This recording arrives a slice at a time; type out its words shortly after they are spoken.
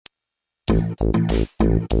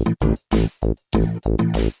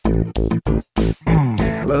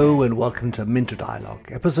Hello and welcome to Minter Dialogue,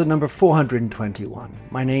 episode number 421.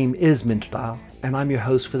 My name is Minter Dial and I'm your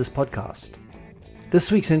host for this podcast. This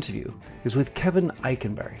week's interview is with Kevin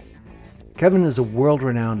Eikenberry. Kevin is a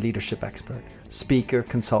world-renowned leadership expert, speaker,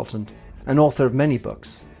 consultant, and author of many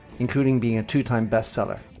books, including being a 2-time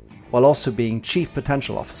bestseller, while also being Chief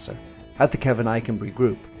Potential Officer at the Kevin Eikenberry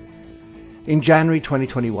Group. In January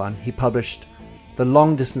 2021, he published The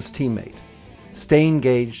Long Distance Teammate, Stay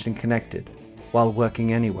Engaged and Connected While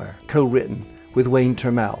Working Anywhere, co-written with Wayne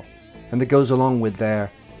Turmel, and that goes along with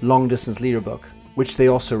their Long Distance Leader book, which they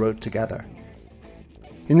also wrote together.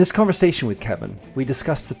 In this conversation with Kevin, we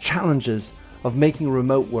discussed the challenges of making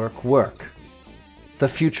remote work, the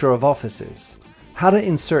future of offices, how to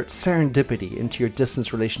insert serendipity into your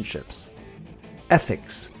distance relationships,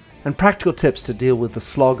 ethics, and practical tips to deal with the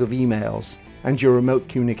slog of emails and your remote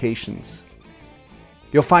communications.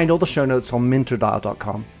 You'll find all the show notes on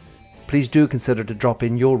minterdial.com. Please do consider to drop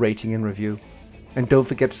in your rating and review, and don't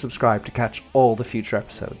forget to subscribe to catch all the future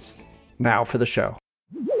episodes. Now for the show.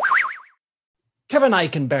 Kevin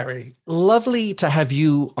Eikenberry, lovely to have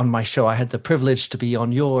you on my show. I had the privilege to be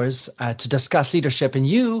on yours to discuss leadership, and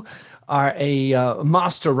you are a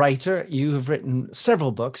master writer. You have written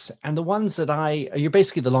several books, and the ones that you're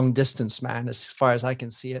basically the long distance man as far as I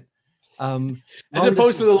can see it. As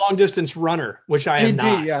opposed to the long distance runner, which I am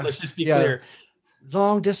not. Yeah. Let's just be clear.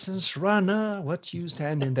 Long distance runner, what you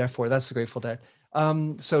stand in there for? That's the Grateful Dead.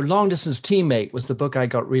 So Long Distance Teammate was the book I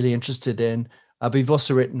got really interested in. But you've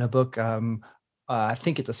also written a book, I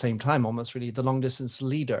think at the same time, almost really, The Long Distance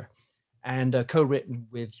Leader, and co-written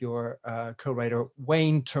with your co-writer,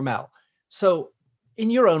 Wayne Turmel. So in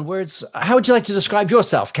your own words, how would you like to describe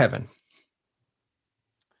yourself, Kevin?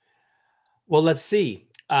 Well, let's see.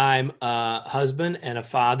 I'm a husband and a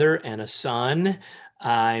father and a son.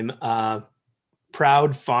 I'm a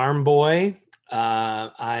proud farm boy.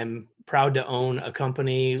 I'm proud to own a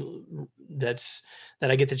company that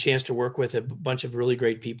I get the chance to work with a bunch of really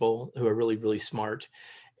great people who are really, really smart.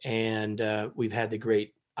 And we've had the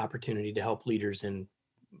great opportunity to help leaders in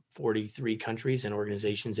 43 countries and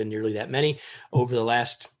organizations and nearly that many over the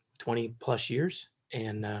last 20 plus years.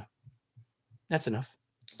 And that's enough.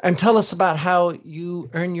 And tell us about how you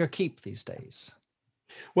earn your keep these days.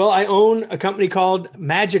 Well, I own a company called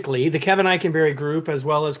Magically, the Kevin Eikenberry Group, as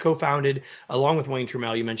well as co-founded, along with Wayne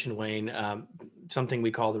Turmel, you mentioned Wayne, something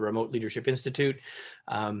we call the Remote Leadership Institute.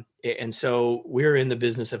 And so we're in the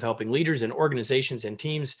business of helping leaders and organizations and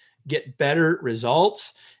teams get better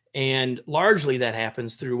results. And largely that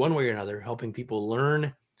happens through one way or another, helping people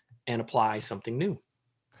learn and apply something new.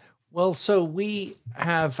 Well, so we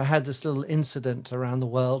have had this little incident around the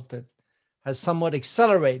world that has somewhat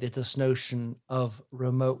accelerated this notion of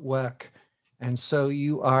remote work. And so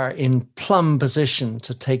you are in plumb position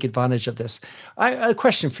to take advantage of this. A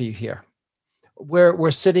question for you here.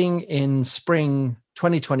 We're sitting in spring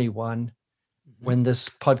 2021 when this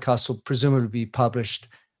podcast will presumably be published.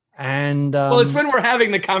 And well, it's when we're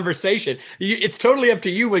having the conversation. It's totally up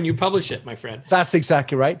to you when you publish it, my friend. That's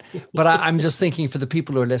exactly right. But I'm just thinking for the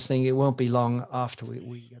people who are listening, it won't be long after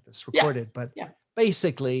we get this recorded.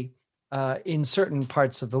 Basically, in certain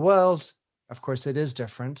parts of the world, of course, it is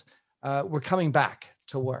different. We're coming back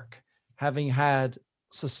to work, having had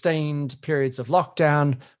sustained periods of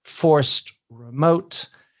lockdown, forced remote.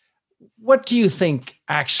 What do you think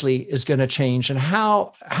actually is going to change? And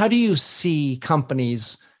how do you see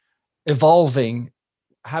companies evolving,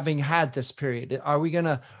 having had this period? Are we going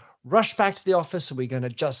to rush back to the office? Are we going to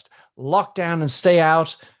just lock down and stay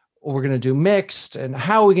out? Or we're going to do mixed? And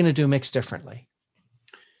how are we going to do mixed differently?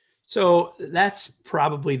 So that's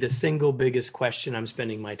probably the single biggest question I'm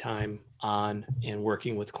spending my time on and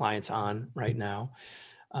working with clients on right now,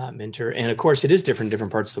 Minter. And of course, it is different in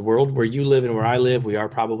different parts of the world. Where you live and where I live, we are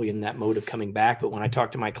probably in that mode of coming back. But when I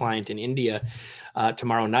talk to my client in India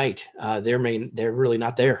tomorrow night, they're really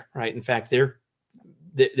not there, right? In fact,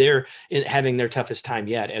 they're having their toughest time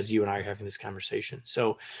yet, as you and I are having this conversation.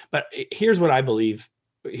 So, but here's where I believe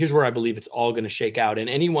it's all going to shake out. And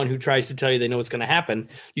anyone who tries to tell you they know what's going to happen,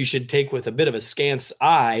 you should take with a bit of a scant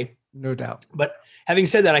eye. No doubt. But having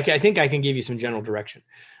said that, I think I can give you some general direction.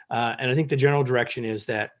 And I think the general direction is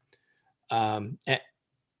that, and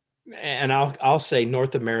I'll say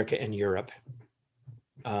North America and Europe,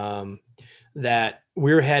 that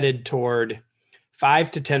we're headed toward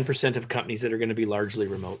 5 to 10% of companies that are going to be largely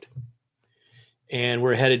remote. And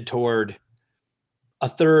we're headed toward a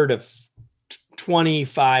third of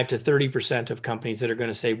 25 to 30% of companies that are going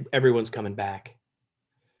to say everyone's coming back.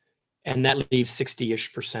 And that leaves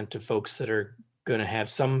 60-ish% of folks that are going to have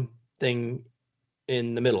some something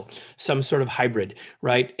in the middle, some sort of hybrid,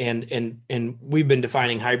 right? And we've been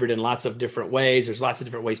defining hybrid in lots of different ways. There's lots of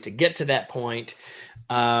different ways to get to that point.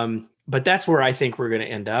 But that's where I think we're going to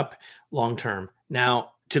end up long term.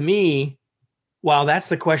 Now, to me, while that's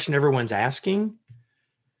the question everyone's asking,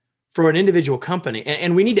 for an individual company,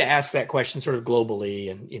 and we need to ask that question sort of globally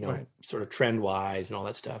and, Right. sort of trend wise and all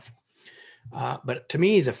that stuff. But to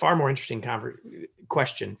me, the far more interesting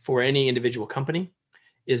question for any individual company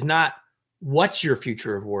is not what's your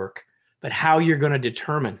future of work, but how you're going to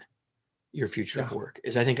determine your future of work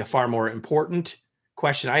is, I think, a far more important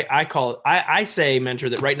question. I say, mentor,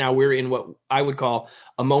 that right now we're in what I would call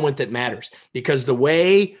a moment that matters, because the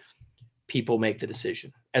way people make the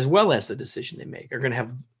decision, as well as the decision they make, are going to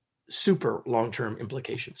have super long-term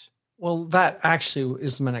implications. Well, that actually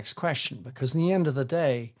is my next question, because in the end of the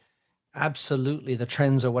day, absolutely the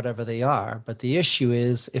trends are whatever they are. But the issue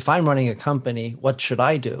is, if I'm running a company, what should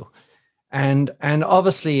I do? And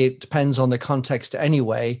obviously it depends on the context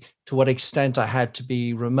anyway, to what extent I had to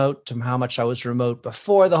be remote, to how much I was remote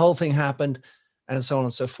before the whole thing happened, and so on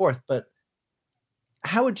and so forth. But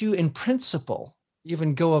how would you, in principle,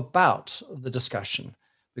 even go about the discussion?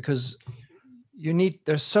 Because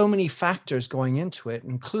there's so many factors going into it,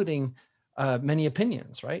 including many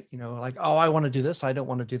opinions, right? Like, oh, I want to do this, I don't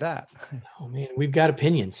want to do that. Oh man, we've got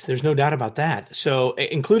opinions. There's no doubt about that. So,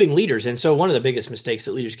 including leaders. And so one of the biggest mistakes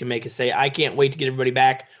that leaders can make is say, I can't wait to get everybody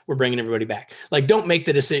back. We're bringing everybody back. Like, don't make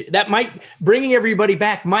the decision. Bringing everybody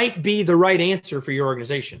back might be the right answer for your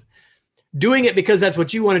organization. Doing it because that's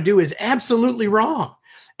what you want to do is absolutely wrong.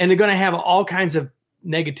 And they're going to have all kinds of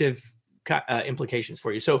negative implications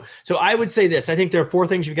for you. So I would say this. I think there are 4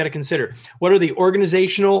 things you've got to consider. What are the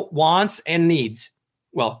organizational wants and needs?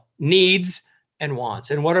 Well, needs and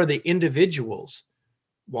wants. And what are the individuals'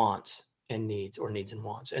 wants and needs, or needs and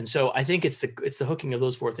wants? And so I think it's the hooking of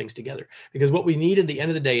those 4 things together, because what we need at the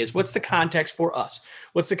end of the day is, what's the context for us?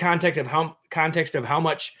 What's the context of how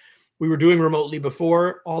much we were doing remotely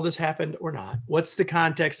before all this happened or not? What's the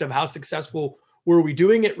context of how successful were we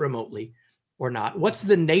doing it remotely or not? What's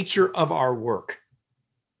the nature of our work?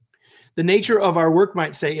 The nature of our work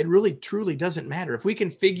might say it really truly doesn't matter. If we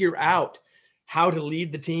can figure out how to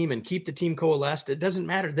lead the team and keep the team coalesced, it doesn't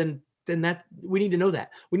matter. Then that we need to know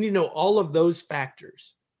that. We need to know all of those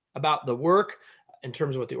factors about the work in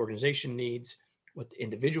terms of what the organization needs, what the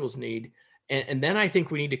individuals need. And then I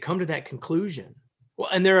think we need to come to that conclusion. Well,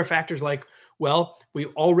 and there are factors like, well, we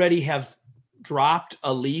already have dropped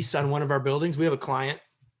a lease on one of our buildings. We have a client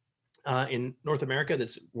in North America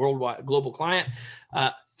that's worldwide, global client,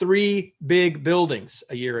 3 big buildings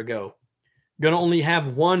a year ago, going to only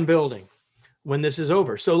have 1 building when this is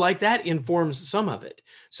over. So like that informs some of it.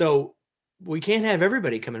 So we can't have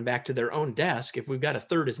everybody coming back to their own desk if we've got a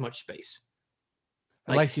third as much space.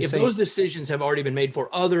 Like if those decisions have already been made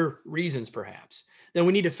for other reasons, perhaps, then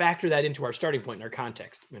we need to factor that into our starting point in our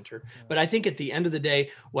context, mentor. Yeah. But I think at the end of the day,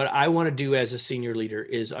 what I want to do as a senior leader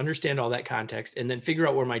is understand all that context and then figure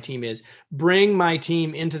out where my team is, bring my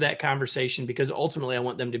team into that conversation, because ultimately I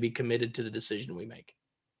want them to be committed to the decision we make.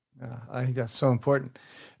 I think that's so important.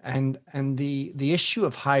 And the issue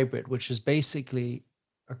of hybrid, which is basically,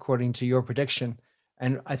 according to your prediction,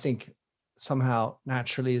 and I think somehow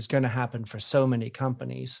naturally is going to happen for so many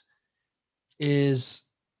companies, is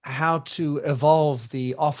how to evolve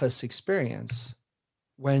the office experience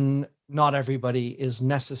when not everybody is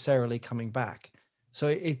necessarily coming back. So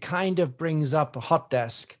it kind of brings up a hot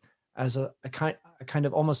desk as a kind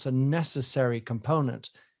of almost a necessary component.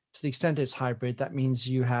 To the extent it's hybrid, that means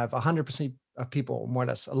you have 100% of people, more or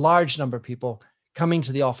less, a large number of people coming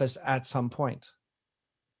to the office at some point.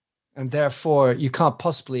 And therefore, you can't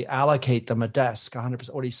possibly allocate them a desk 100%,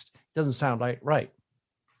 or at least it doesn't sound right.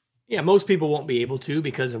 Yeah, most people won't be able to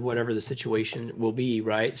because of whatever the situation will be,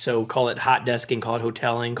 right? So call it hot desking, call it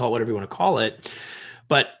hoteling, call it whatever you want to call it.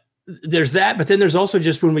 But there's that. But then there's also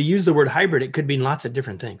just, when we use the word hybrid, it could mean lots of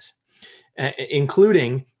different things,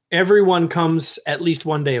 including everyone comes at least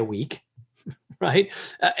 1 day a week, right?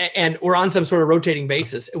 And we're on some sort of rotating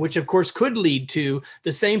basis, which of course could lead to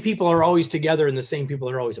the same people are always together and the same people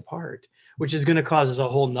are always apart, which is going to cause us a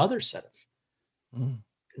whole nother set of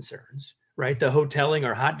concerns. Right? The hoteling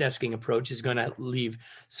or hot desking approach is going to leave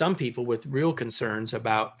some people with real concerns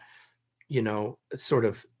about, sort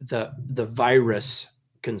of the virus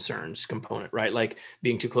concerns component, right? Like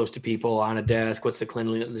being too close to people on a desk. What's the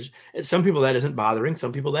cleanliness? Some people that isn't bothering.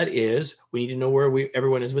 Some people that is. We need to know where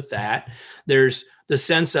everyone is with that. There's the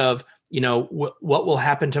sense of, what will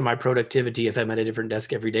happen to my productivity if I'm at a different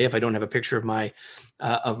desk every day, if I don't have a picture of my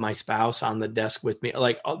spouse on the desk with me.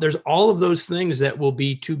 Like, there's all of those things that will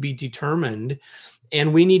be to be determined.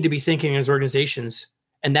 And we need to be thinking as organizations,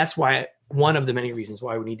 and that's why one of the many reasons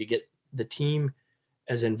why we need to get the team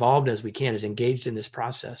as involved as we can, as engaged in this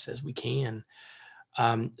process as we can,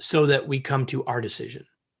 so that we come to our decision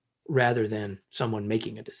rather than someone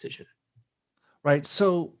making a decision. Right.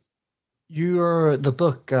 So the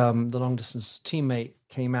book, The Long Distance Teammate,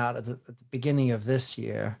 came out at the beginning of this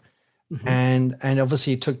year. Mm-hmm. And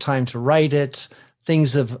obviously it took time to write it.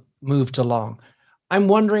 Things have moved along. I'm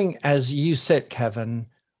wondering, as you said, Kevin,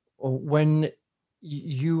 when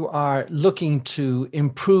you are looking to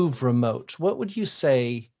improve remote, what would you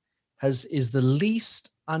say is the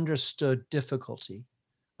least understood difficulty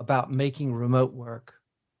about making remote work?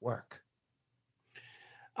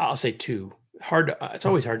 I'll say two. It's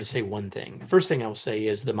always hard to say one thing. First thing I'll say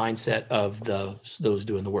is the mindset of those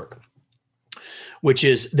doing the work, which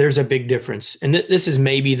is there's a big difference. And this is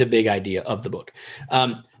maybe the big idea of the book.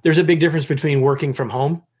 There's a big difference between working from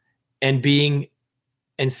home and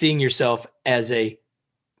seeing yourself as a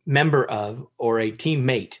member of or a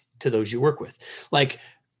teammate to those you work with. Like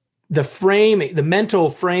the mental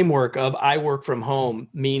framework of I work from home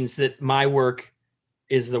means that my work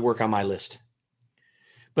is the work on my list.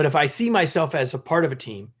 But if I see myself as a part of a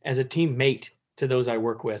team, as a teammate to those I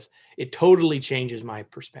work with, it totally changes my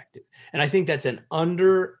perspective. And I think that's an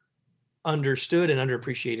understood and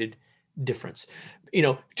underappreciated difference.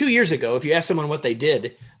 2 years ago, if you asked someone what they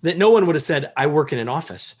did, that no one would have said, I work in an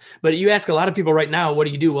office. But you ask a lot of people right now, what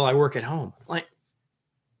do you do? Well, I work at home. Like,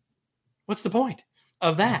 what's the point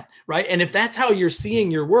of that, right? And if that's how you're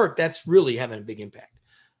seeing your work, that's really having a big impact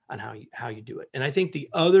on how you do it. And I think the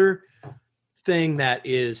other thing that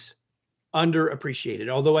is underappreciated,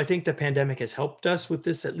 although I think the pandemic has helped us with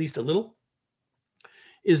this at least a little,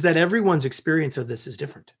 is that everyone's experience of this is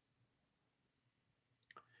different.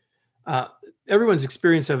 Everyone's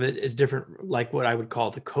experience of it is different, like what I would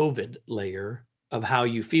call the COVID layer of how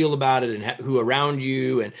you feel about it and who around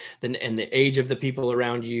you and the age of the people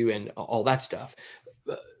around you and all that stuff.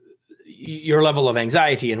 Your level of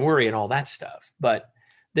anxiety and worry and all that stuff. But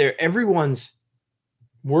everyone's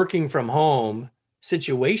working from home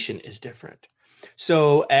situation is different.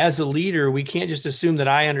 So as a leader, we can't just assume that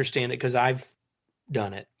I understand it because I've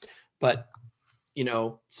done it. But,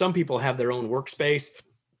 some people have their own workspace.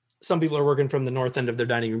 Some people are working from the north end of their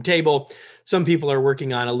dining room table. Some people are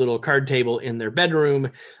working on a little card table in their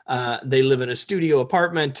bedroom. They live in a studio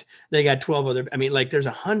apartment. They got 12 other, there's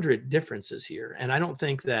 100 differences here. And I don't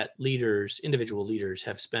think that individual leaders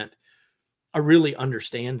have really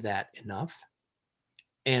understand that enough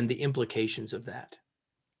and the implications of that.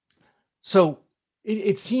 So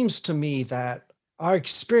it seems to me that our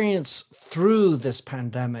experience through this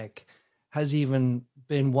pandemic has even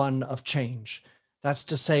been one of change. That's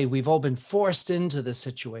to say, we've all been forced into this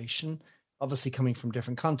situation, obviously coming from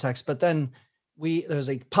different contexts, but then there's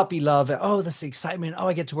a puppy love. Oh, this excitement. Oh,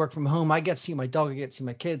 I get to work from home. I get to see my dog. I get to see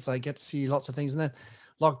my kids. I get to see lots of things. And then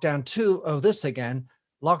lockdown 2, oh, this again.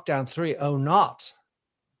 Lockdown 3, oh, not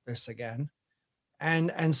this again.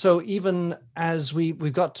 And so even as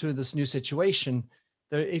we've got to this new situation,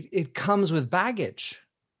 it comes with baggage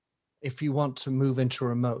if you want to move into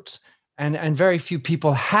remote. And very few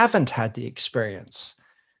people haven't had the experience.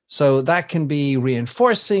 So that can be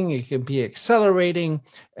reinforcing, it can be accelerating,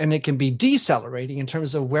 and it can be decelerating in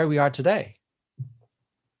terms of where we are today.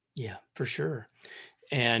 Yeah, for sure.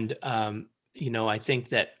 And, I think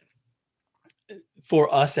that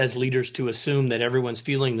for us as leaders to assume that everyone's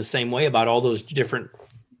feeling the same way about all those different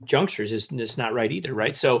junctures is not right either,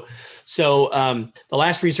 right? So the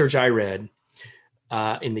last research I read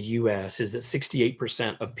in the US is that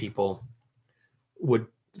 68% of people would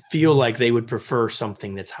feel like they would prefer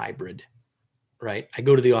something that's hybrid, right? I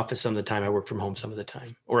go to the office some of the time, I work from home some of the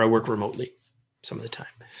time, or I work remotely some of the time.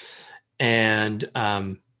 And,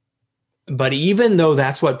 but even though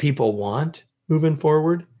that's what people want moving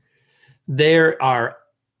forward,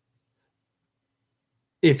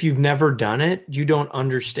 if you've never done it, you don't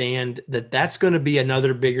understand that that's going to be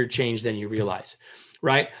another bigger change than you realize,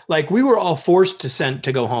 right? Like we were all forced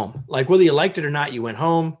to go home. Like whether you liked it or not, you went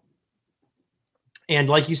home. And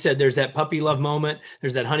like you said, there's that puppy love moment.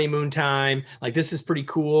 There's that honeymoon time. Like this is pretty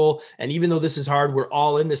cool. And even though this is hard, we're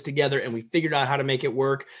all in this together and we figured out how to make it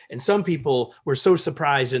work. And some people were so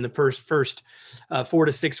surprised in the first 4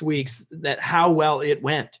 to 6 weeks that how well it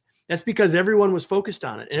went. That's because everyone was focused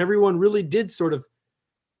on it and everyone really did sort of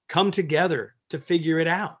come together to figure it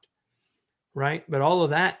out, right? But all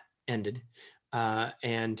of that ended.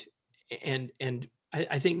 And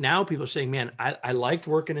I think now people are saying, man, I liked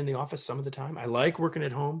working in the office some of the time. I like working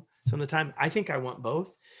at home some of the time. I think I want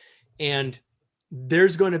both. And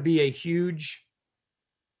there's going to be a huge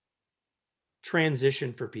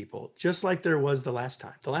transition for people, just like there was the last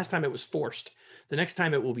time. The last time it was forced. The next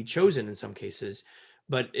time it will be chosen in some cases,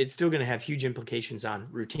 but it's still going to have huge implications on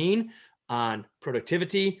routine, on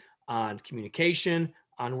productivity, on communication,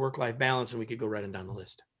 on work-life balance, and we could go right on down the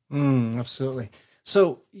list. Absolutely.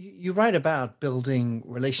 So you write about building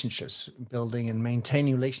relationships, building and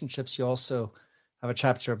maintaining relationships. You also have a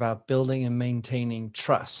chapter about building and maintaining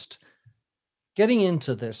trust. Getting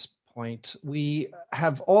into this point, we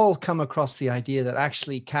have all come across the idea that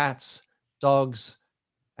actually cats, dogs,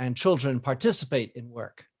 and children participate in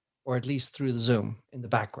work, or at least through the Zoom in the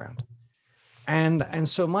background. And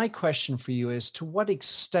so my question for you is, to what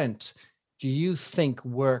extent do you think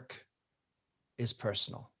work is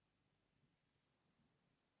personal?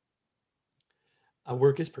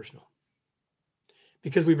 Work is personal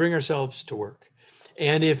because we bring ourselves to work.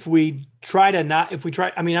 And if we try,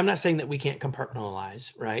 I mean, I'm not saying that we can't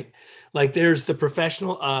compartmentalize, right? Like there's the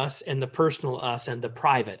professional us and the personal us and the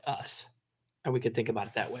private us. And we could think about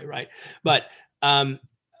it that way, right? But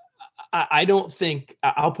I don't think,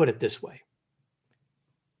 I'll put it this way.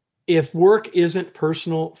 If work isn't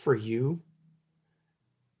personal for you,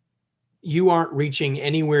 you aren't reaching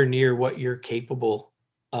anywhere near what you're capable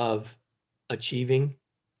of achieving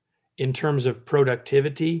in terms of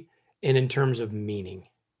productivity and in terms of meaning.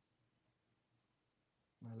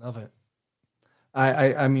 I love it.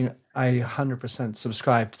 I mean, I 100%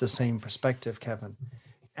 subscribe to the same perspective, Kevin.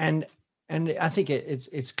 And I think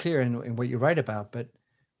it's clear in what you write about, but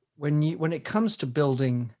when it comes to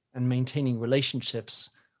building and maintaining relationships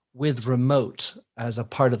with remote as a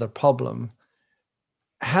part of the problem,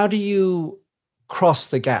 how do you cross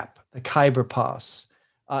the gap, the Khyber Pass,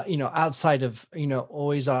 outside of,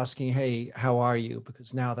 always asking, hey, how are you?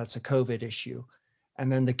 Because now that's a COVID issue. And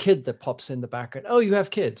then the kid that pops in the background, oh, you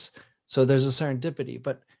have kids. So there's a serendipity.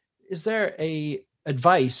 But is there a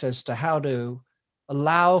advice as to how to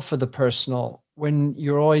allow for the personal when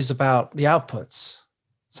you're always about the outputs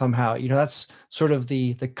somehow? That's sort of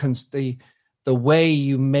the way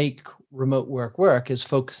you make remote work is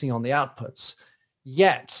focusing on the outputs.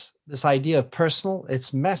 Yet this idea of personal,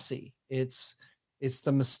 it's messy. It's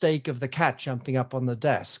the mistake of the cat jumping up on the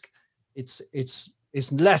desk. It's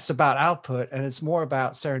less about output and it's more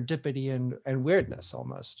about serendipity and weirdness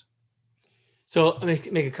almost. So let me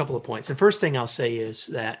make a couple of points. The first thing I'll say is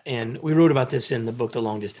that, and we wrote about this in the book, The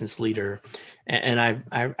Long Distance Leader, and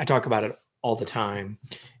I talk about it all the time,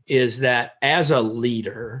 is that as a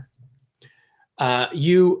leader,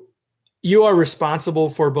 you are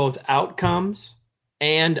responsible for both outcomes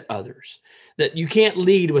and others. That you can't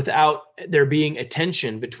lead without there being a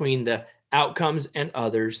tension between the outcomes and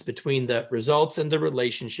others, between the results and the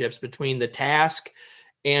relationships, between the task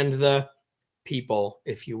and the people,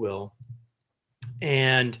 if you will.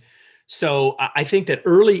 And so I think that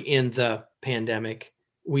early in the pandemic,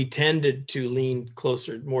 we tended to lean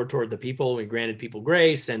closer, more toward the people. We granted people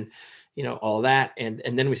grace and, all that. And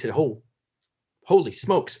then we said, oh, holy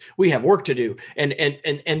smokes, we have work to do. And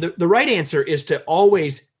the right answer is to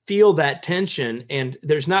always feel that tension. And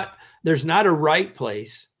there's not a right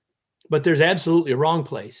place, but there's absolutely a wrong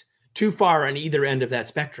place, too far on either end of that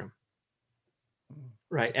spectrum,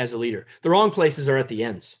 right? As a leader, the wrong places are at the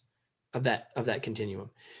ends of that continuum.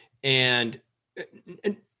 And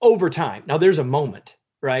over time, now there's a moment,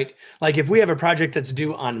 right? Like if we have a project that's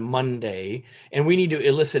due on Monday and we need to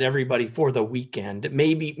elicit everybody for the weekend,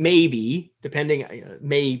 maybe depending,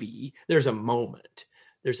 maybe there's a moment,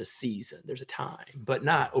 there's a season, there's a time, but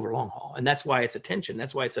not over long haul. And that's why it's a tension.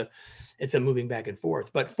 That's why it's a moving back and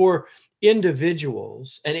forth. But for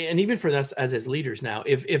individuals and even for us as leaders now,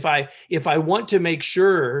 if I want to make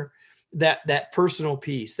sure that personal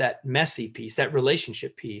piece, that messy piece, that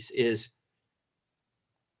relationship piece is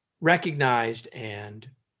recognized and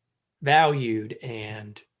valued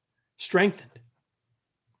and strengthened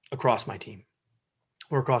across my team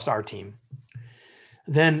or across our team,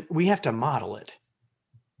 then we have to model it.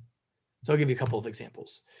 So I'll give you a couple of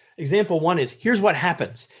examples. Example one is, here's what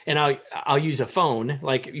happens. And I'll use a phone.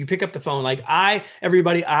 Like you pick up the phone, like I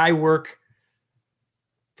work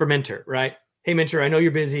for Mentor, right? Hey, Mentor, I know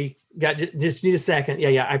you're busy. Just need a second.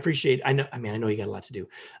 Yeah, I appreciate it. I know you got a lot to do.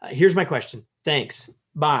 Here's my question. Thanks.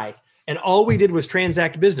 Bye. And all we did was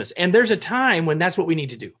transact business. And there's a time when that's what we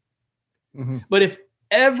need to do. Mm-hmm. But if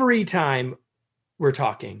every time we're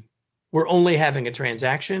talking, we're only having a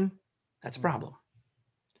transaction, that's a problem.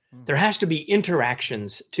 Mm-hmm. There has to be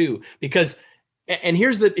interactions too, because, and here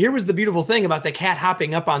was the beautiful thing about the cat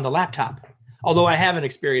hopping up on the laptop. Although I have an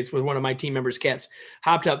experience with one of my team members' cats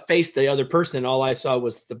hopped up, faced the other person, and all I saw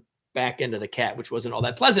was the back end of the cat, which wasn't all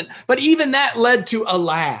that pleasant. But even that led to a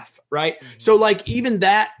laugh, right? Mm-hmm. So like even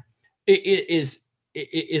that is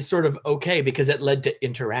sort of okay because it led to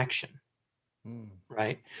interaction.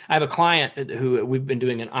 Right. I have a client who we've been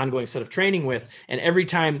doing an ongoing set of training with, and every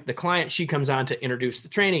time the client, she comes on to introduce the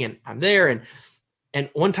training and I'm there. And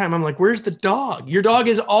one time I'm like, where's the dog? Your dog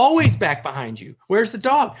is always back behind you. Where's the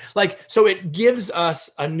dog? Like, so it gives us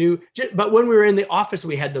a new, but when we were in the office,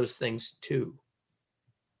 we had those things too.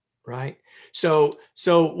 Right. So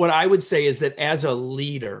what I would say is that as a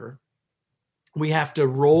leader, we have to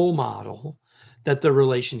role model that the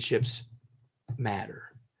relationships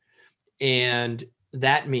matter. And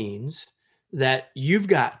that means that you've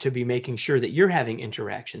got to be making sure that you're having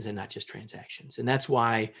interactions and not just transactions. And that's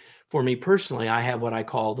why, for me personally, I have what I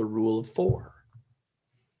call the rule of 4.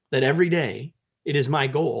 That every day, it is my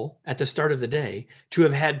goal at the start of the day to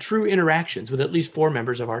have had true interactions with at least 4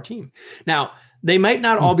 members of our team. Now, they might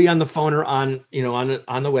not all be on the phone or on the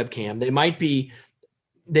webcam. They might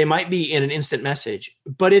be in an instant message,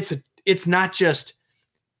 but it's not just,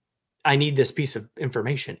 I need this piece of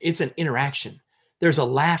information. It's an interaction. There's a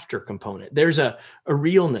laughter component. There's a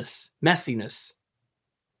realness, messiness,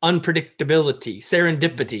 unpredictability,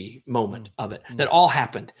 serendipity moment of it that all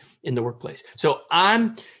happened in the workplace. So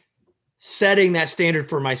I'm setting that standard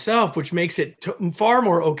for myself, which makes it far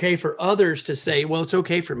more okay for others to say, well, it's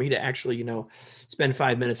okay for me to actually, spend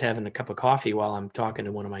 5 minutes having a cup of coffee while I'm talking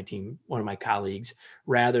to one of my colleagues,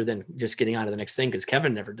 rather than just getting on to the next thing, because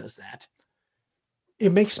Kevin never does that.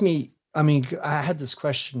 It makes me, I had this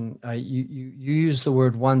question. You used the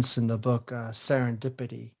word once in the book,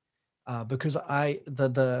 serendipity, because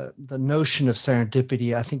the notion of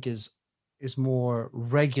serendipity, I think, is more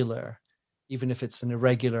regular, even if it's an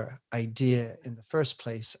irregular idea in the first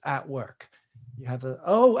place at work. You have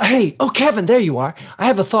Kevin, there you are. I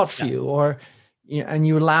have a thought for you, and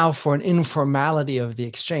you allow for an informality of the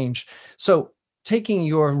exchange. So taking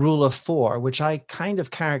your rule of 4, which I kind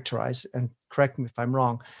of characterize, and correct me if I'm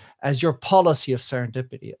wrong, as your policy of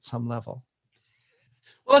serendipity at some level.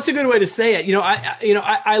 Well, that's a good way to say it.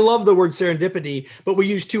 I love the word serendipity, but we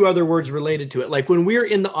use 2 other words related to it. Like when we're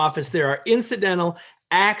in the office, there are incidental,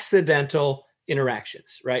 accidental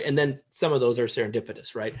interactions, right? And then some of those are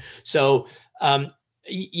serendipitous, right? So,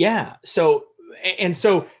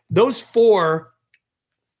 So those 4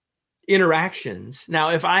 interactions. Now,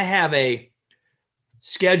 if I have a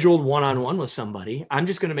scheduled one-on-one with somebody, I'm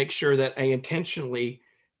just going to make sure that I intentionally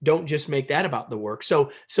don't just make that about the work.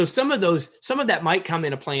 So some of that might come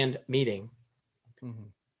in a planned meeting,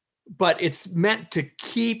 but it's meant to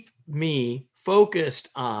keep me focused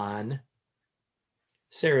on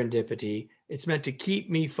serendipity. It's meant to keep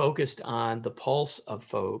me focused on the pulse of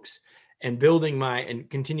folks and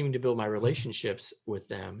continuing to build my relationships with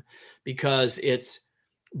them, because it's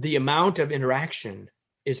the amount of interaction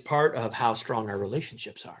is part of how strong our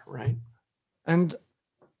relationships are, right? And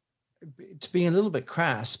to be a little bit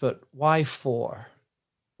crass, but why 4?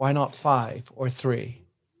 Why not 5 or 3?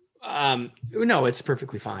 No, it's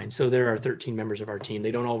perfectly fine. So there are 13 members of our team.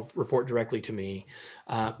 They don't all report directly to me,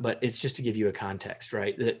 but it's just to give you a context,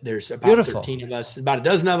 right? There's about Beautiful. 13 of us, about a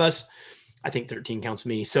dozen of us. I think 13 counts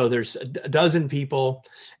me. So there's a dozen people.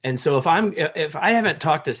 And so if I haven't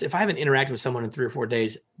interacted with someone in 3 or 4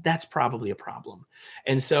 days, that's probably a problem.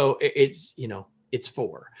 And so it's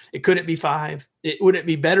 4. Could it be 5? Would it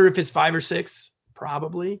be better if it's 5 or 6?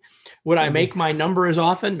 Probably. Would I make my number as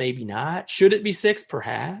often? Maybe not. Should it be 6?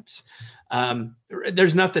 Perhaps.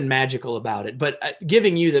 There's nothing magical about it, but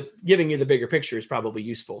giving you the bigger picture is probably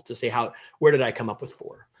useful to say where did I come up with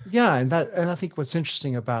 4? Yeah, and I think what's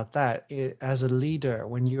interesting about that as a leader,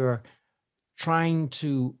 when you're trying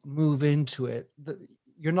to move into it,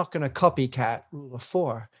 you're not going to copycat rule of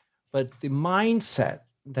 4, but the mindset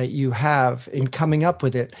that you have in coming up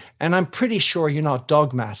with it, and I'm pretty sure you're not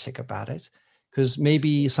dogmatic about it, because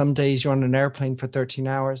maybe some days you're on an airplane for 13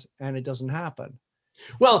 hours and it doesn't happen.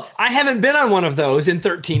 Well, I haven't been on one of those in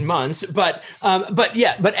 13 months, but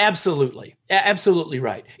absolutely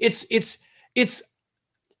right. It's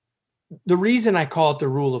the reason I call it the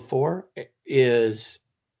rule of 4 is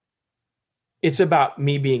it's about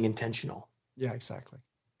me being intentional. Yeah, exactly.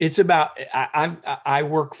 It's about, I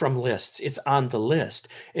work from lists. It's on the list.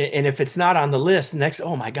 And if it's not on the list,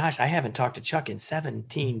 oh my gosh, I haven't talked to Chuck in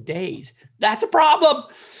 17 days. That's a problem,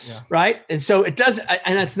 right? And so it does,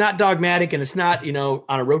 and it's not dogmatic, and it's not,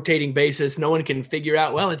 on a rotating basis. No one can figure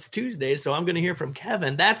out, well, it's Tuesday, so I'm going to hear from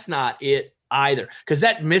Kevin. That's not it either, because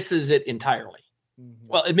that misses it entirely. Mm-hmm.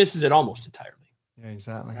 Well, it misses it almost entirely. Yeah,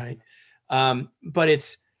 exactly. Right. But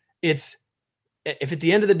it's, if at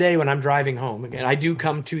the end of the day, when I'm driving home, again, I do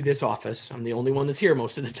come to this office, I'm the only one that's here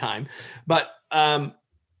most of the time, but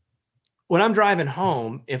when I'm driving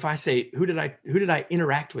home, if I say, who did I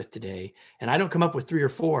interact with today? And I don't come up with 3 or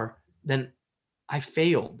 4, then I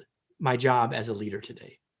failed my job as a leader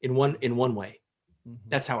today in one way.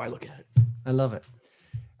 That's how I look at it. I love it.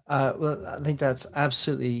 Well, I think that's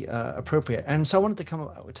absolutely appropriate. And so I wanted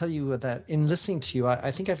to tell you that in listening to you,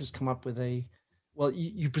 I think I've just come up with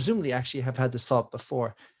you presumably actually have had this thought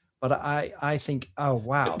before, but I think, oh,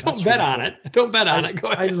 wow. Don't bet on it. Don't bet on it.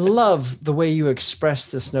 Go ahead. I love the way you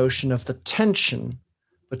express this notion of the tension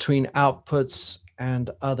between outputs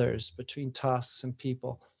and others, between tasks and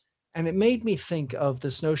people. And it made me think of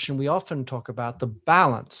this notion we often talk about, the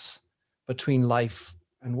balance between life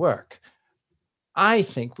and work. I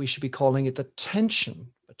think we should be calling it the tension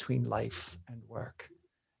between life and work,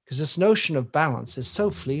 because this notion of balance is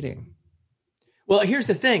so fleeting. Well, here's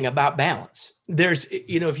the thing about balance. There's,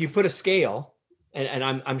 if you put a scale, and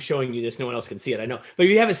I'm showing you this, no one else can see it, I know, but if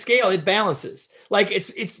you have a scale, it balances. Like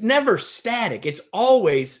it's never static. It's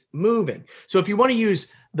always moving. So if you want to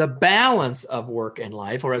use the balance of work and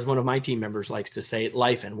life, or as one of my team members likes to say,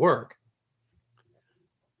 life and work,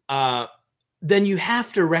 then you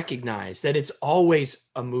have to recognize that it's always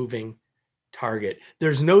a moving target.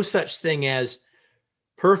 There's no such thing as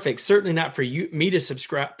perfect, certainly not for me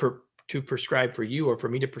to prescribe for you, or for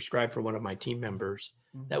me to prescribe for one of my team members.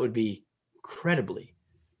 That would be incredibly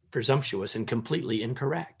presumptuous and completely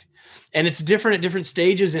incorrect. And it's different at different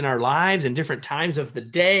stages in our lives and different times of the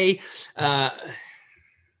day. I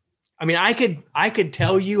could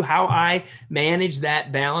tell you how I manage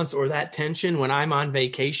that balance or that tension when I'm on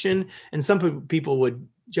vacation. And some people would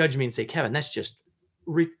judge me and say, Kevin, that's just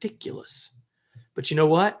ridiculous. But you know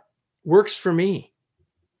what? Works for me.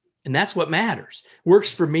 And that's what matters.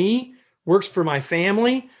 Works for me, works for my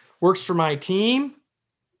family, works for my team.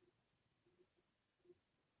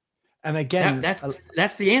 And again,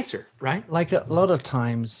 that's the answer, right? Like a lot of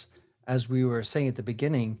times, as we were saying at the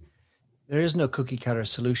beginning, there is no cookie cutter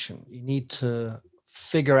solution. You need to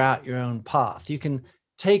figure out your own path. You can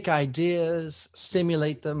take ideas,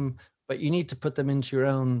 stimulate them, but you need to put them into your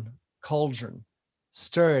own cauldron,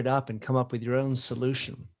 stir it up, and come up with your own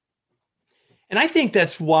solution. And I think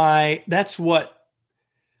that's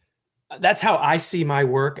how I see my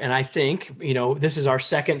work. And I think, this is our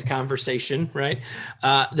second conversation, right?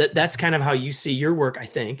 That's kind of how you see your work, I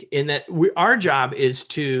think, in that our job is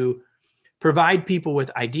to provide people with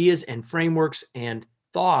ideas and frameworks and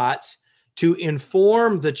thoughts to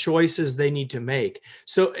inform the choices they need to make.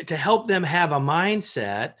 So to help them have a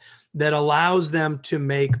mindset that allows them to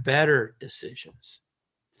make better decisions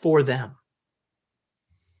for them.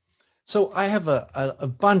 So I have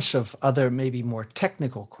a bunch of other, maybe more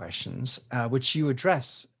technical questions, which you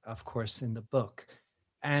address, of course, in the book.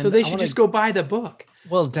 And so they should just go buy the book.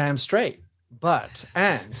 Well, damn straight.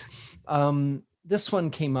 This one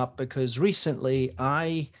came up because recently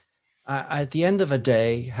I at the end of a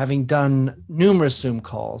day, having done numerous Zoom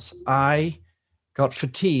calls, I got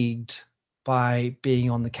fatigued by being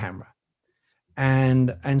on the camera.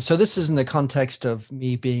 And so this is in the context of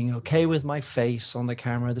me being okay with my face on the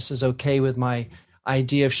camera. This is okay with my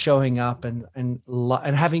idea of showing up and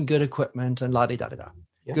having good equipment and la-di-da-da-da.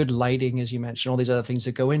 Yeah. Good lighting, as you mentioned, all these other things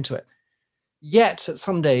that go into it. Yet,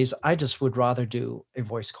 some days, I just would rather do a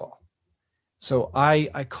voice call. So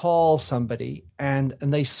I call somebody and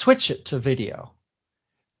they switch it to video.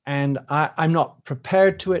 And I'm not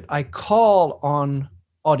prepared to it. I call on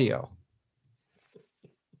audio.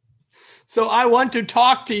 So I want to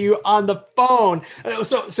talk to you on the phone.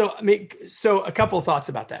 So a couple of thoughts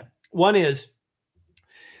about that. One is,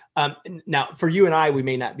 now for you and I, we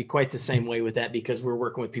may not be quite the same way with that because we're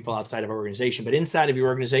working with people outside of our organization, but inside of your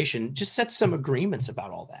organization, just set some agreements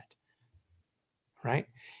about all that, right?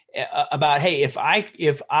 About, hey, if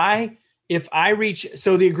I reach,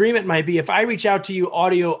 so the agreement might be, if I reach out to you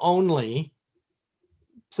audio only,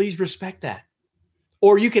 please respect that.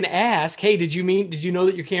 Or you can ask, hey, did you know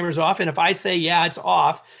that your camera's off? And if I say, yeah, it's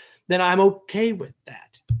off, then I'm okay with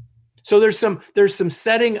that. So there's some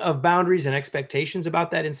setting of boundaries and expectations about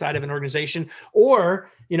that inside of an organization. Or,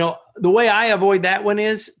 the way I avoid that one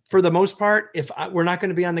is, for the most part, we're not going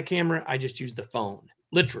to be on the camera, I just use the phone,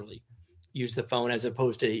 literally use the phone, as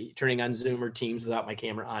opposed to turning on Zoom or Teams without my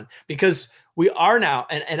camera on, because we are now,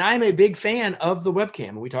 and I'm a big fan of the webcam.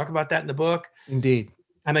 And we talk about that in the book. Indeed.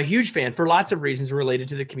 I'm a huge fan for lots of reasons related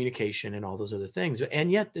to the communication and all those other things.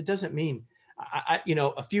 And yet it doesn't mean,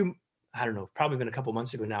 probably been a couple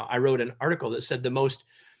months ago now, I wrote an article that said the most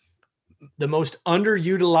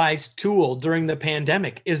underutilized tool during the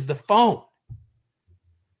pandemic is the phone.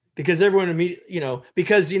 Because everyone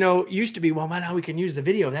used to be, well, now we can use the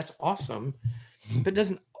video. That's awesome. But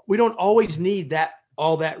we don't always need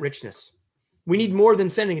all that richness. We need more than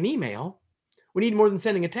sending an email. We need more than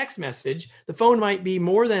sending a text message. The phone might be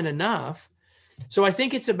more than enough. So I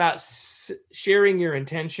think it's about sharing your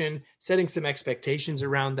intention, setting some expectations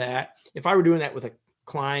around that. If I were doing that with a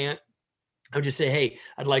client, I would just say, hey,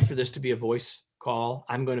 I'd like for this to be a voice call.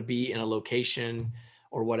 I'm going to be in a location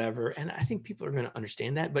or whatever. And I think people are going to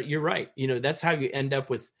understand that. But you're right. That's how you end up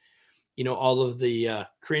with, all of the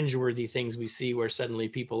cringeworthy things we see where suddenly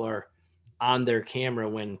people are on their camera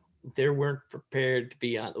when they weren't prepared to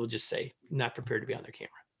be on, we'll just say not prepared to be on their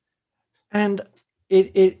camera. And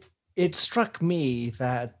it struck me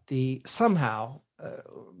that somehow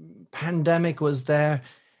pandemic was there.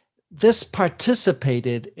 This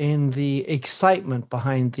participated in the excitement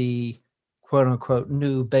behind the quote unquote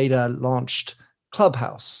new beta launched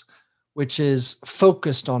Clubhouse, which is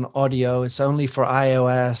focused on audio. It's only for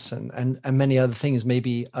iOS and many other things,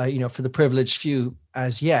 maybe, for the privileged few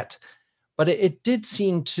as yet. But it did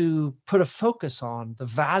seem to put a focus on the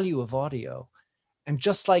value of audio. And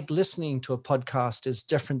just like listening to a podcast is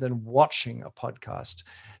different than watching a podcast,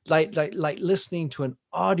 like listening to an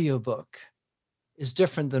audiobook is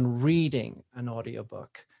different than reading an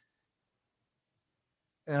audiobook.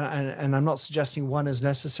 And I'm not suggesting one is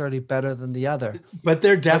necessarily better than the other. But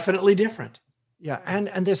they're definitely different. Yeah.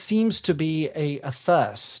 And there seems to be a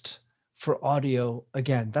thirst for audio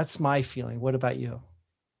again. That's my feeling. What about you?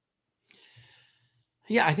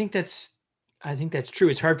 Yeah, I think that's true.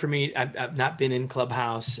 It's hard for me. I've not been in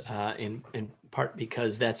Clubhouse in part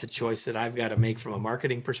because that's a choice that I've got to make from a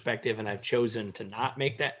marketing perspective, and I've chosen to not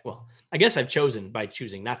make that. Well, I guess I've chosen by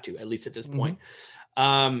choosing not to, at least at this point.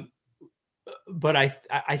 But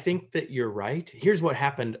I think that you're right. Here's what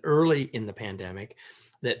happened early in the pandemic: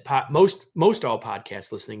 that most all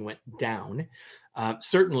podcast listening went down.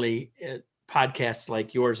 Certainly. Podcasts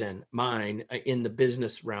like yours and mine in the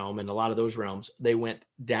business realm and a lot of those realms, they went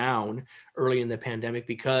down early in the pandemic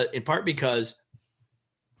in part because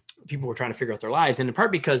people were trying to figure out their lives, and in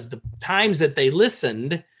part because the times that they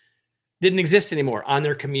listened didn't exist anymore on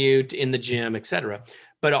their commute, in the gym, et cetera.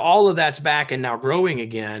 But all of that's back and now growing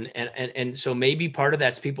again. And so maybe part of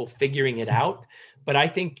that's people figuring it out. But I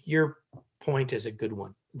think your point is a good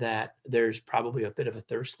one, that there's probably a bit of a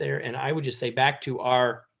thirst there. And I would just say back to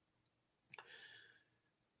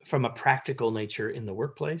from a practical nature in the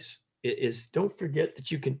workplace, is don't forget that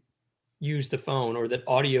you can use the phone, or that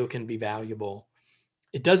audio can be valuable.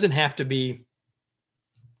 It doesn't have to be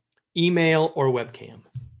email or webcam,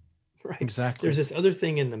 right? Exactly. There's this other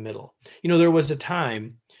thing in the middle. There was a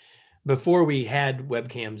time before we had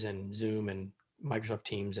webcams and Zoom and Microsoft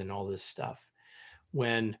Teams and all this stuff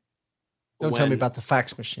when tell me about the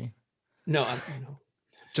fax machine. No.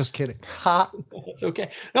 Just kidding. That's okay.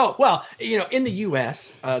 No, well, in the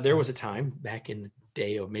U.S., there was a time back in the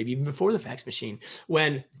day, or maybe even before the fax machine,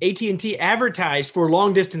 when AT&T advertised for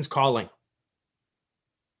long distance calling.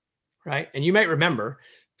 Right, and you might remember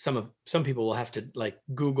some people will have to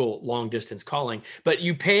Google long distance calling, but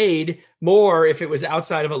you paid more if it was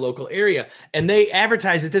outside of a local area, and they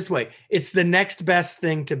advertised it this way: it's the next best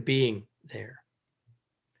thing to being there.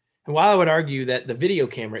 And while I would argue that the video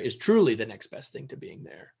camera is truly the next best thing to being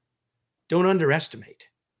there, don't underestimate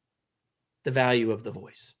the value of the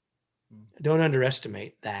voice. Don't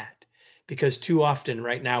underestimate that, because too often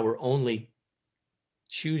right now we're only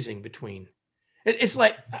choosing between. It's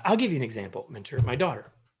like, I'll give you an example, Mentor. My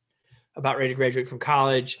daughter, about ready to graduate from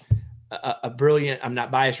college, a brilliant, I'm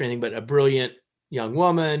not biased or anything, but a brilliant young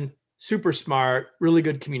woman, super smart, really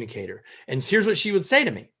good communicator. And here's what she would say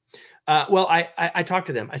to me. Well, I talked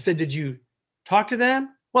to them. I said, did you talk to them?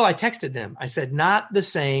 Well, I texted them. I said, not the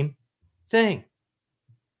same thing.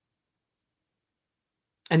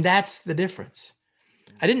 And that's the difference.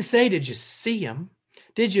 I didn't say, did you see him?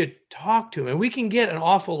 Did you talk to him? And we can get an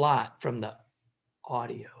awful lot from the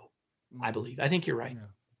audio, I believe. I think you're right. Yeah,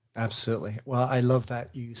 absolutely. Well, I love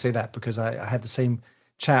that you say that, because I had the same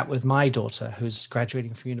chat with my daughter, who's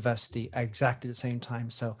graduating from university at exactly the same time.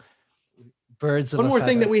 So birds of a feather. One more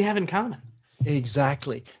thing that we have in common.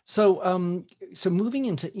 Exactly. So, so moving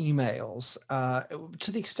into emails,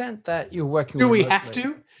 to the extent that you're working. Do we have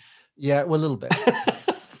to? Yeah, well, a little bit.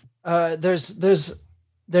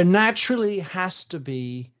 There naturally has to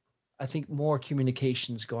be, I think, more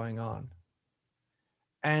communications going on.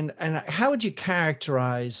 And how would you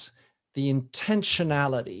characterize the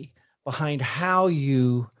intentionality behind how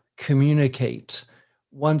you communicate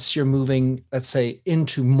once you're moving, let's say,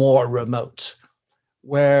 into more remote,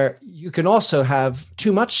 where you can also have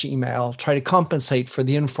too much email, try to compensate for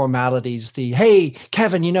the informalities, the, hey,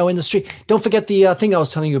 Kevin, in the street, don't forget the thing I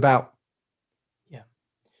was telling you about. Yeah.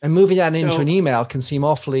 And moving that into an email can seem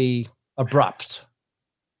awfully abrupt.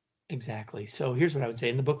 Exactly. So here's what I would say.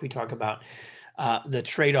 In the book, we talk about the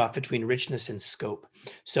trade-off between richness and scope.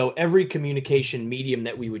 So every communication medium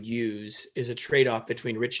that we would use is a trade-off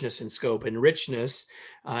between richness and scope. And richness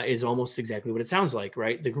is almost exactly what it sounds like,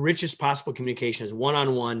 right? The richest possible communication is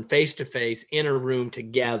one-on-one, face-to-face, in a room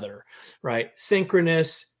together, right?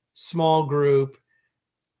 Synchronous, small group.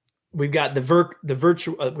 We've got the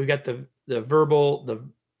virtual. We've got the verbal,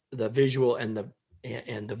 the visual, and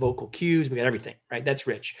the vocal cues. We got everything, right? That's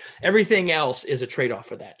rich. Everything else is a trade-off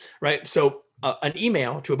for that, right? So an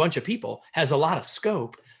email to a bunch of people has a lot of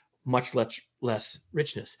scope, much less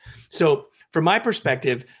richness. So from my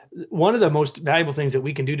perspective, one of the most valuable things that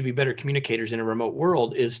we can do to be better communicators in a remote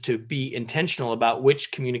world is to be intentional about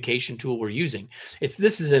which communication tool we're using.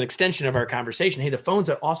 This is an extension of our conversation. Hey, the phone's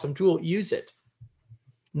an awesome tool. Use it.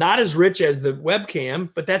 Not as rich as the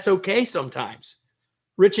webcam, but that's okay sometimes.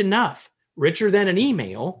 Rich enough. Richer than an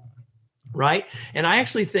email, right? And I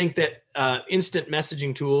actually think that instant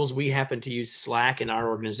messaging tools, we happen to use Slack in our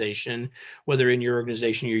organization, whether in your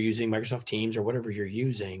organization you're using Microsoft Teams or whatever you're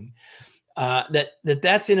using,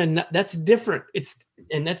 that's different.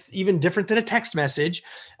 That's even different than a text message,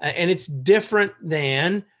 and it's different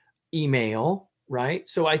than email, right?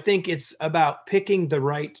 So I think it's about picking the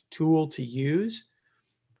right tool to use.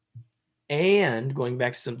 And going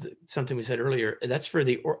back to something we said earlier, that's for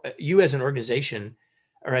you as an organization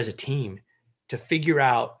or as a team to figure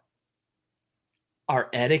out our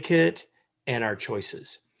etiquette and our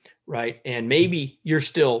choices, right? And maybe you're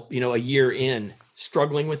still, a year in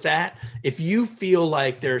struggling with that. If you feel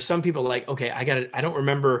like there are some people like, okay, I don't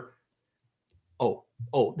remember. Oh,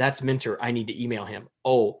 that's Minter. I need to email him.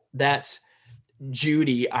 Oh, that's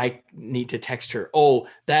Judy, I need to text her. Oh,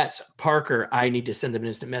 that's Parker, I need to send them an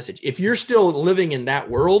instant message. If you're still living in that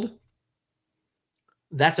world,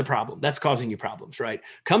 that's a problem. That's causing you problems, right?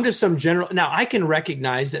 Come to some general. Now, I can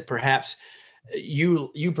recognize that perhaps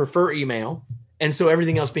you prefer email, and so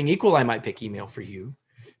everything else being equal, I might pick email for you.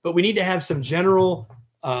 But we need to have some general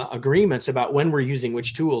agreements about when we're using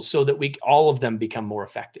which tools so that all of them become more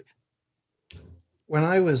effective. When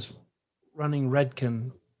I was running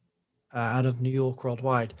Redken out of New York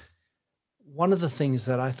Worldwide, one of the things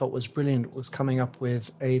that I thought was brilliant was coming up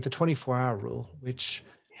with the 24-hour rule, which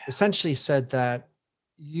essentially said that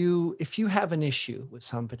if you have an issue with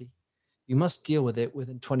somebody, you must deal with it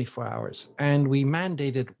within 24 hours. And we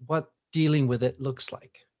mandated what dealing with it looks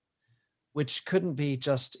like, which couldn't be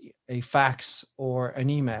just a fax or an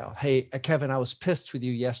email. Hey, Kevin, I was pissed with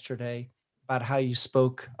you yesterday about how you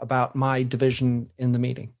spoke about my division in the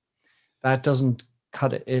meeting. That doesn't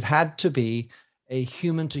cut it. It had to be a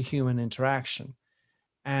human-to-human interaction,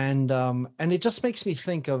 and it just makes me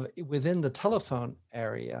think of within the telephone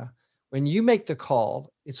area. When you make the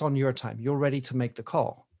call, it's on your time. You're ready to make the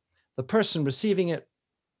call. The person receiving it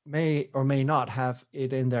may or may not have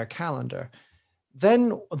it in their calendar.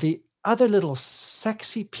 Then the other little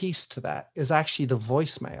sexy piece to that is actually the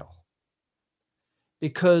voicemail,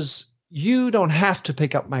 because you don't have to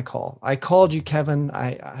pick up my call. I called you, Kevin.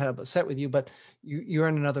 I had a set with you, but you're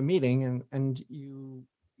in another meeting and you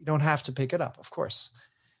don't have to pick it up, of course.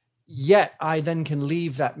 Yet I then can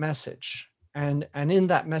leave that message. And in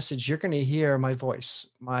that message, you're going to hear my voice,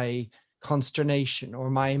 my consternation or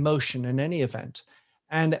my emotion in any event.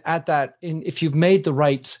 And at that, if you've made the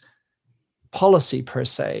right policy per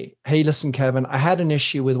se, hey, listen, Kevin, I had an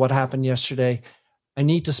issue with what happened yesterday. I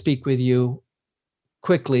need to speak with you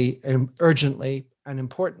quickly and urgently and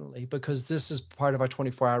importantly, because this is part of our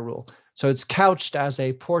 24-hour rule. So it's couched as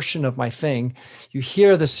a portion of my thing. You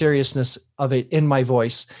hear the seriousness of it in my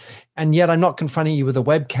voice, and yet I'm not confronting you with a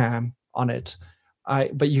webcam on it.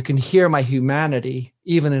 But you can hear my humanity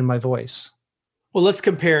even in my voice. Well, let's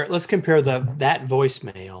compare that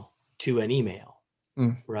voicemail to an email,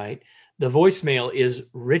 right? The voicemail is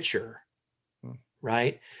richer,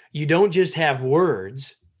 right? You don't just have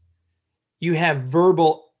words. You have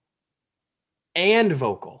verbal and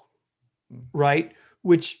vocal, right?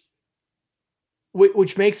 Which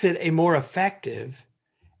makes it a more effective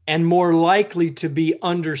and more likely to be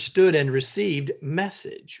understood and received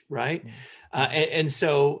message, right? And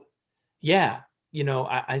so, yeah,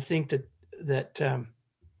 I think that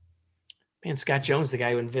man, Scott Jones, the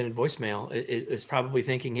guy who invented voicemail, is probably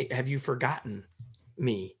thinking, hey, have you forgotten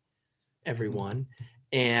me, everyone?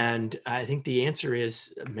 And I think the answer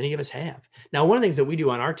is many of us have. Now, one of the things that we do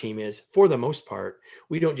on our team is, for the most part,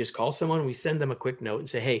 we don't just call someone. We send them a quick note and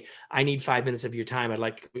say, hey, I need 5 minutes of your time.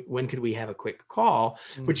 When could we have a quick call?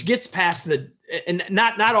 Which gets past and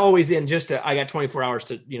not always in just I got 24 hours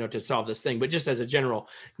to solve this thing, but just as a general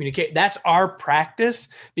communicate. That's our practice,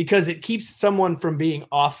 because it keeps someone from being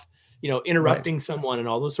off interrupting someone and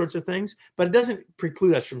all those sorts of things, but it doesn't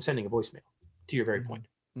preclude us from sending a voicemail, to your very point.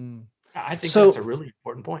 Mm. I think that's a really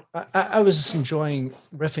important point. I was just enjoying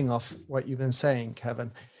riffing off what you've been saying,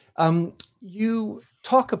 Kevin. You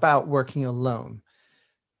talk about working alone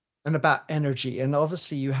and about energy, and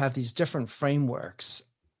obviously you have these different frameworks.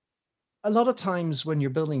 A lot of times when you're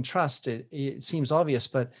building trust, it seems obvious,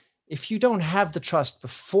 but if you don't have the trust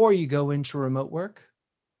before you go into remote work,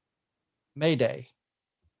 Mayday.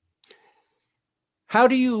 How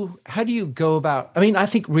do you go about? I mean, I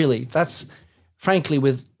think really that's frankly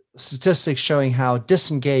with statistics showing how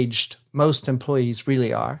disengaged most employees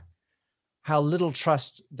really are, how little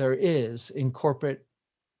trust there is in corporate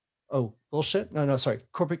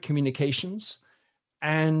corporate communications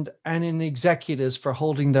and in executives for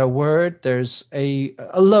holding their word. There's a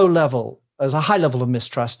high level of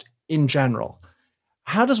mistrust in general.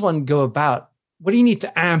 How does one go about? What do you need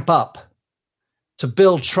to amp up to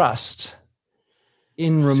build trust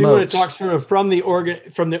in remote? So you want to talk sort of from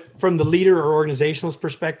the leader or organizational's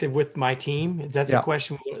perspective with my team? Is that the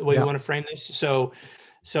question? The way you want to frame this? So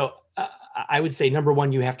I would say number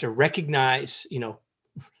one, you have to recognize,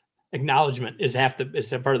 acknowledgement is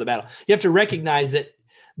a part of the battle. You have to recognize that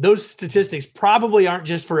those statistics probably aren't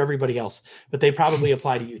just for everybody else, but they probably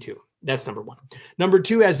apply to you too. That's number one. Number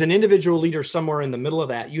two, as an individual leader somewhere in the middle of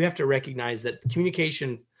that, you have to recognize that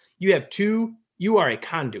communication, you are a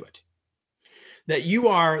conduit, that you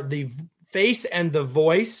are the face and the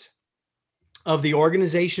voice of the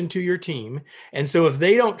organization to your team. And so if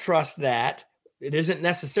they don't trust that, it isn't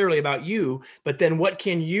necessarily about you, but then what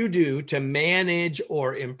can you do to manage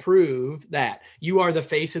or improve that? You are the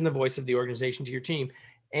face and the voice of the organization to your team,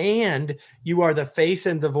 and you are the face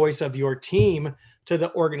and the voice of your team to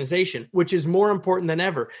the organization, which is more important than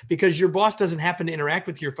ever because your boss doesn't happen to interact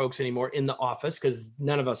with your folks anymore in the office because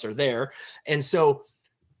none of us are there. And so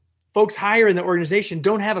folks higher in the organization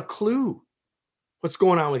don't have a clue what's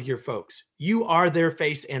going on with your folks. You are their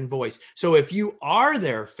face and voice. So if you are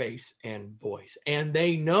their face and voice, and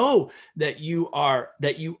they know that you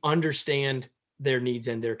understand their needs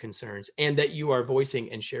and their concerns, and that you are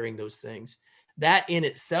voicing and sharing those things, that in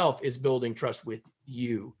itself is building trust with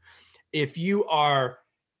you. If you are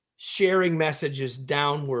sharing messages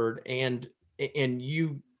downward and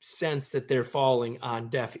you sense that they're falling on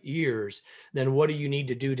deaf ears, then what do you need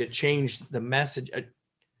to do to change the message?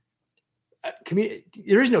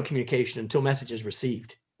 There is no communication until message is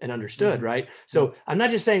received and understood, right? So I'm not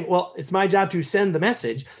just saying, well, it's my job to send the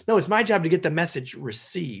message. No, it's my job to get the message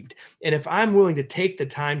received. And if I'm willing to take the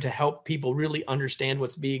time to help people really understand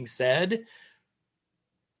what's being said,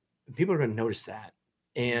 people are going to notice that.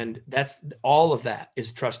 And that's all of that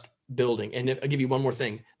is trust building. And I'll give you one more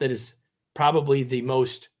thing that is probably the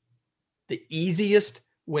easiest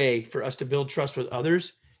way for us to build trust with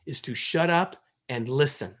others is to shut up and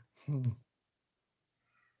listen.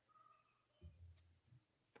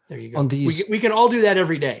 There you go. We can all do that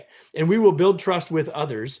every day, and we will build trust with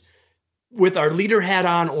others with our leader hat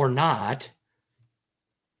on or not.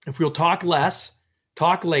 If we'll talk less,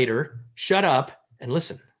 talk later, shut up and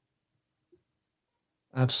listen.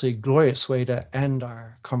 Absolutely glorious way to end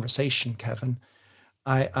our conversation, Kevin.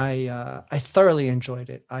 I thoroughly enjoyed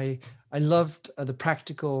it. I loved the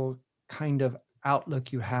practical kind of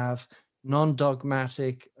outlook you have,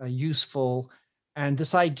 non-dogmatic, useful, and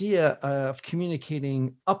this idea of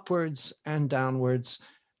communicating upwards and downwards,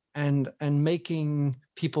 and making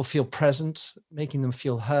people feel present, making them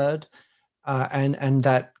feel heard, and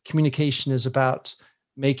that communication is about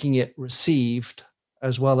making it received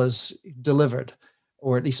as well as delivered,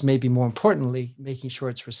 or at least maybe more importantly, making sure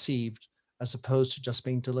it's received as opposed to just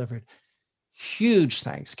being delivered. Huge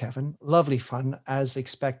thanks, Kevin. Lovely fun as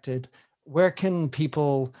expected. Where can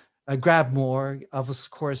people grab more? Of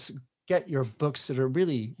course, get your books that are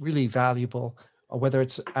really, really valuable, whether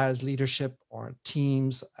it's as leadership or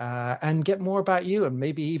teams, and get more about you, and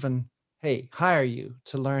maybe even, hire you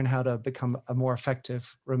to learn how to become a more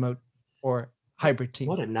effective remote or hybrid team.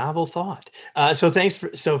 What a novel thought. So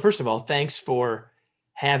first of all, thanks for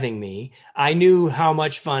having me. I knew how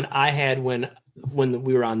much fun I had when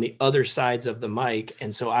we were on the other sides of the mic.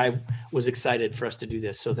 And so I was excited for us to do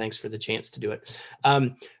this. So thanks for the chance to do it.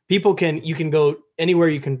 You can go anywhere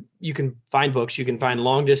you can find books. You can find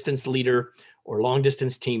Long Distance Leader or Long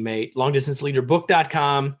Distance Teammate,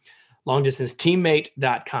 longdistanceleaderbook.com,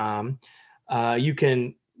 longdistanceteammate.com. You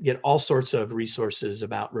can get all sorts of resources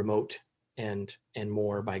about remote and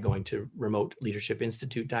more by going to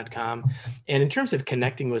remoteleadershipinstitute.com. And in terms of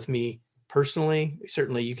connecting with me personally,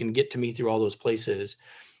 certainly you can get to me through all those places.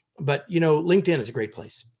 But, LinkedIn is a great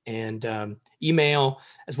place. And email,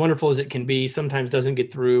 as wonderful as it can be, sometimes doesn't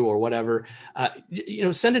get through or whatever.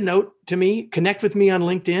 Send a note to me, connect with me on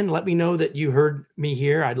LinkedIn. Let me know that you heard me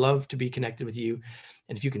here. I'd love to be connected with you.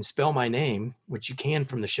 And if you can spell my name, which you can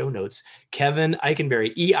from the show notes, Kevin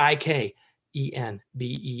Eikenberry, Eikenberry. You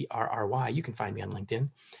can find me on LinkedIn.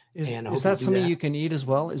 Is that something you can eat as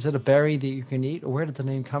well? Is it a berry that you can eat, or where did the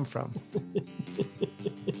name come from?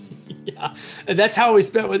 Yeah, that's how we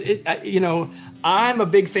spell it. I'm a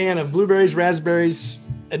big fan of blueberries, raspberries,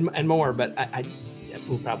 and more, but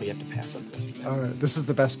we'll probably have to pass on this. All right, this is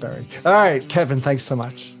the best berry. All right, Kevin, thanks so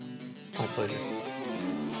much. My pleasure.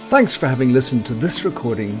 Thanks for having listened to this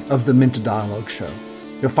recording of the Minter Dialogue Show.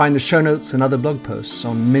 You'll find the show notes and other blog posts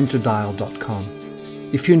on minterdial.com.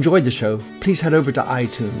 If you enjoyed the show, please head over to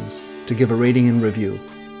iTunes to give a rating and review.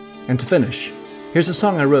 And to finish, here's a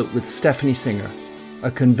song I wrote with Stephanie Singer,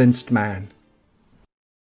 A Convinced Man.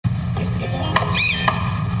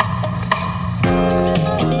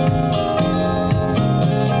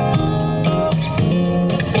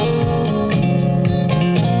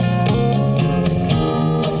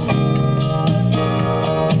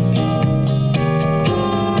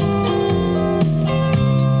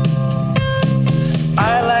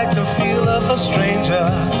 A stranger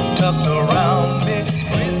tucked around me,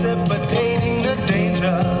 precipitating the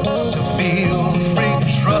danger. To feel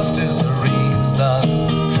free, trust is the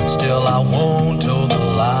reason. Still, I won't toe the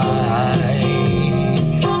line.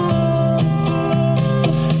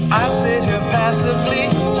 I sit here passively,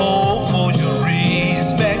 hope for your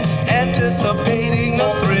respect, anticipating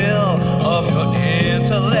the thrill of your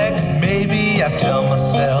intellect. Maybe I tell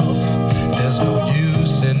myself there's no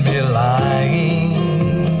use in me lying.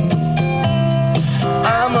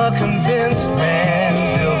 I'm a convinced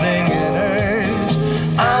man, building an urge.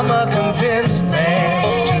 I'm a convinced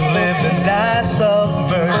man, to live and die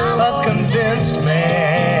submerged. A convinced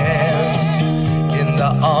man, in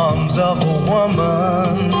the arms of a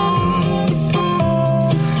woman.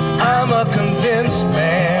 I'm a convinced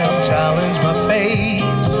man, challenge my fate.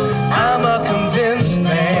 I'm a convinced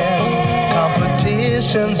man,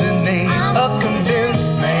 competition's innate. A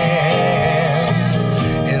convinced man,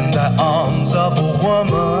 in the arms of a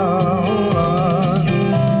woman.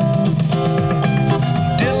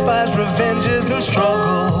 Despise revenges and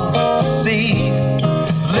struggle to see.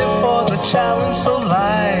 Live for the challenge so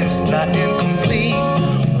life's not incomplete.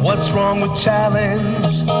 What's wrong with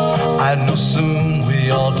challenge? I know soon we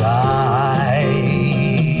all die.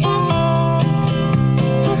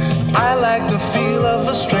 I like the feel of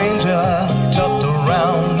a stranger tucked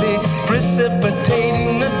around me,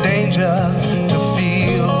 precipitating the danger. To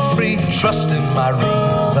feel free, trust in my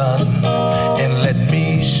reason, and let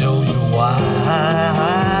me show you why.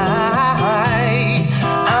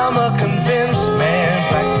 I'm a convinced man,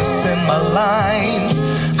 practicing my lines.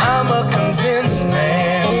 I'm a convinced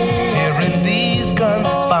man, here in these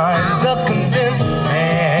confines. A convinced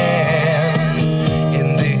man,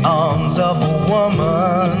 in the arms of a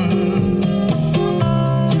woman.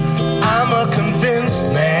 I'm a convinced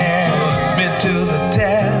man, been to the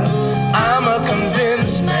test. I'm a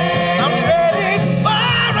convinced man, I'm ready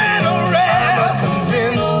for an arrest. I'm a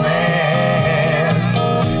convinced man,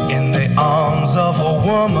 in the arms of a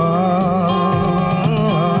woman.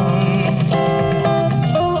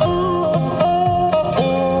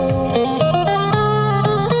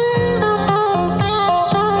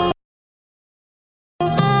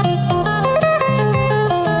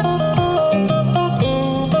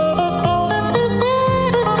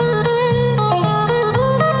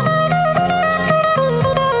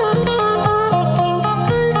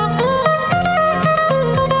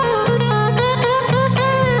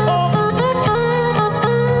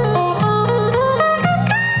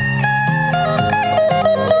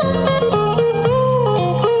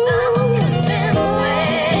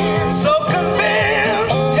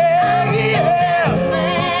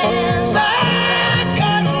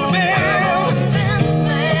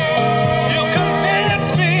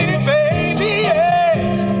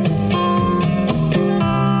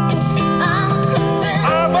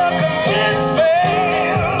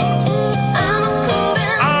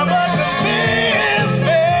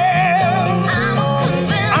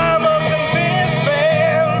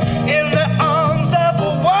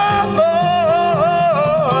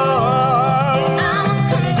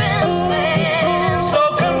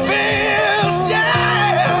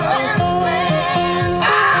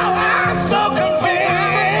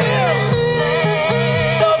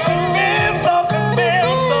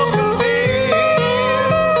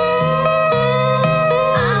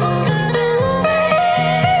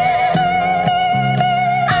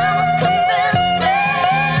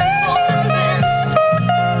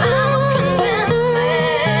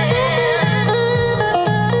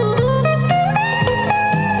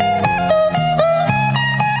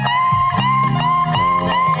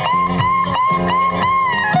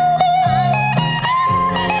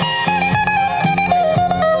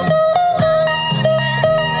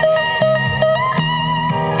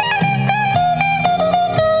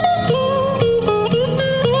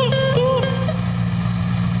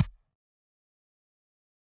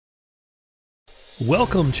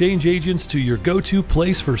 Welcome, change agents, to your go-to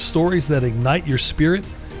place for stories that ignite your spirit,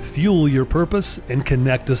 fuel your purpose, and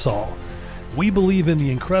connect us all. We believe in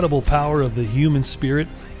the incredible power of the human spirit,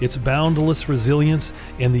 its boundless resilience,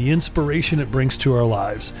 and the inspiration it brings to our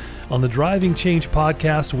lives. On the Driving Change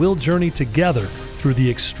podcast, we'll journey together through the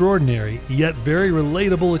extraordinary yet very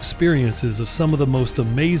relatable experiences of some of the most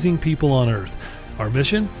amazing people on earth. Our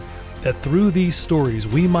mission? That through these stories,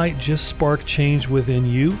 we might just spark change within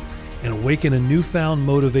you and awaken a newfound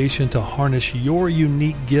motivation to harness your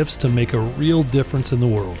unique gifts to make a real difference in the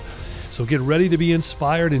world. So get ready to be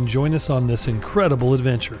inspired and join us on this incredible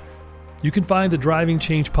adventure. You can find the Driving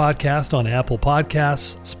Change podcast on Apple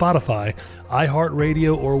Podcasts, Spotify,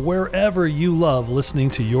 iHeartRadio, or wherever you love listening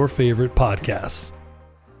to your favorite podcasts.